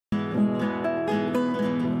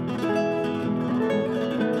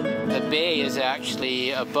is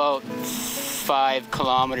actually about 5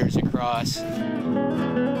 kilometers across.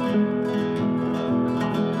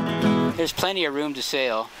 There's plenty of room to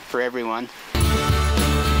sail for everyone.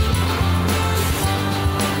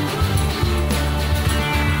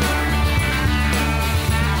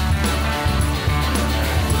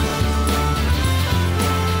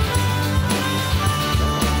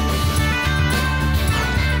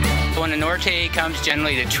 When the Norte comes,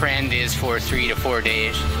 generally the trend is for 3 to 4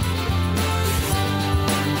 days.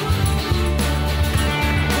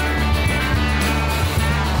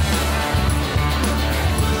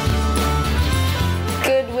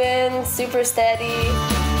 Good wind, super steady.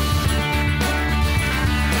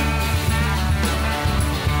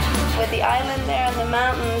 With the island there and the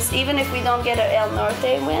mountains, even if we don't get an El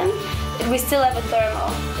Norte wind, we still have a thermal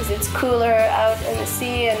because it's cooler out in the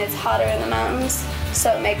sea and it's hotter in the mountains,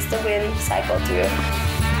 so it makes the wind cycle through.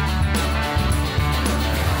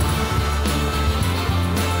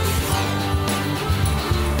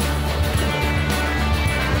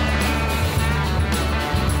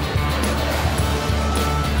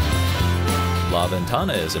 La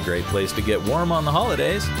Ventana is a great place to get warm on the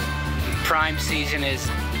holidays. Prime season is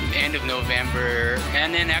end of November,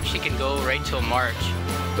 and then actually can go right till March.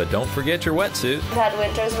 But don't forget your wetsuit. We've had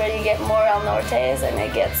winters where you get more El Nortes and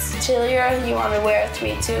it gets chillier. You want to wear a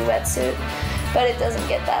 3-2 wetsuit, but it doesn't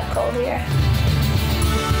get that cold here.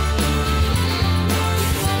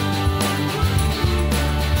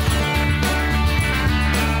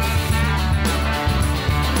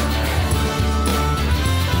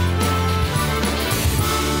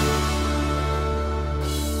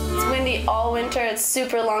 It's windy all winter. It's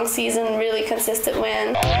super long season, really consistent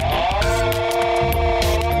wind.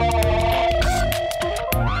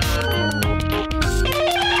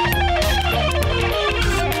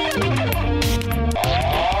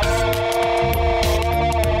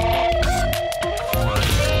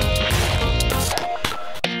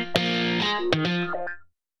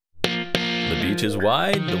 The beach is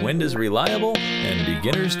wide, the wind is reliable, and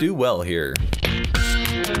beginners do well here.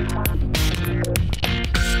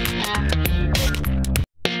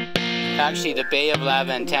 Actually, the Bay of La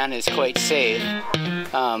Ventana is quite safe.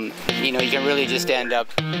 You know, you can really just end up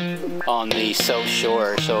on the south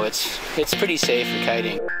shore, so it's pretty safe for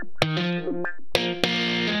kiting.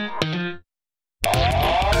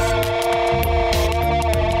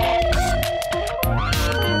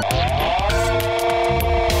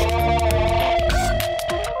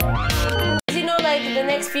 The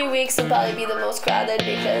next few weeks will probably be the most crowded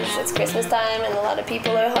because it's Christmas time and a lot of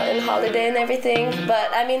people are on holiday and everything.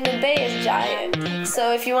 But I mean, the bay is giant.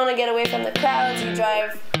 So if you want to get away from the crowds, you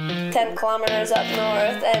drive 10 kilometers up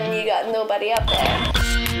north and you got nobody up there.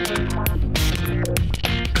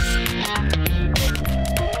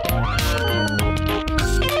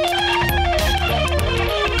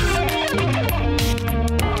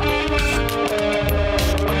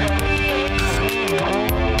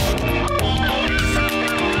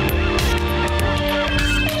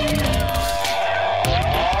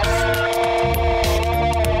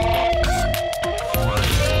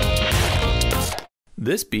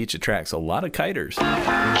 This beach attracts a lot of kiters.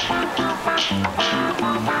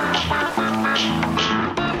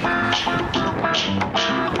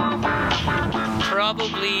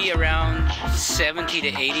 Probably around 70 to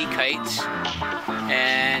 80 kites,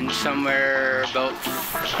 and somewhere about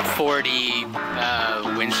 40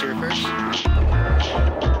 windsurfers.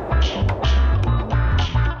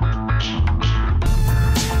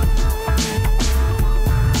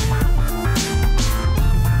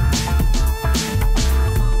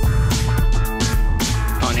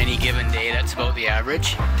 That's about the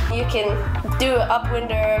average. You can do an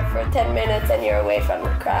upwinder for 10 minutes and you're away from the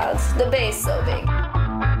crowds. The bay is so big.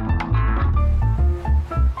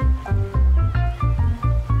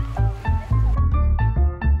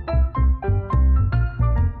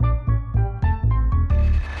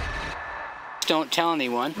 Don't tell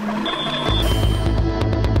anyone.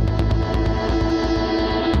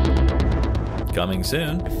 Coming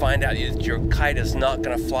soon. Find out that your kite is not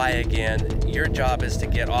going to fly again. Your job is to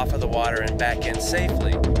get off of the water and back in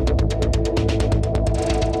safely.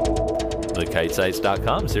 The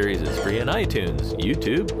Kitesites.com series is free on iTunes,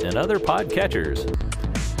 YouTube, and other podcatchers.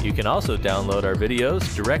 You can also download our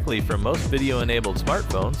videos directly from most video-enabled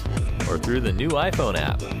smartphones or through the new iPhone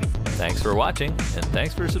app. Thanks for watching, and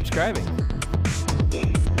thanks for subscribing.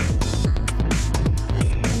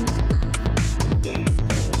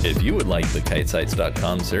 If you would like the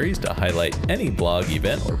Kitesites.com series to highlight any blog,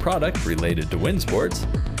 event, or product related to wind sports,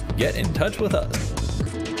 get in touch with us.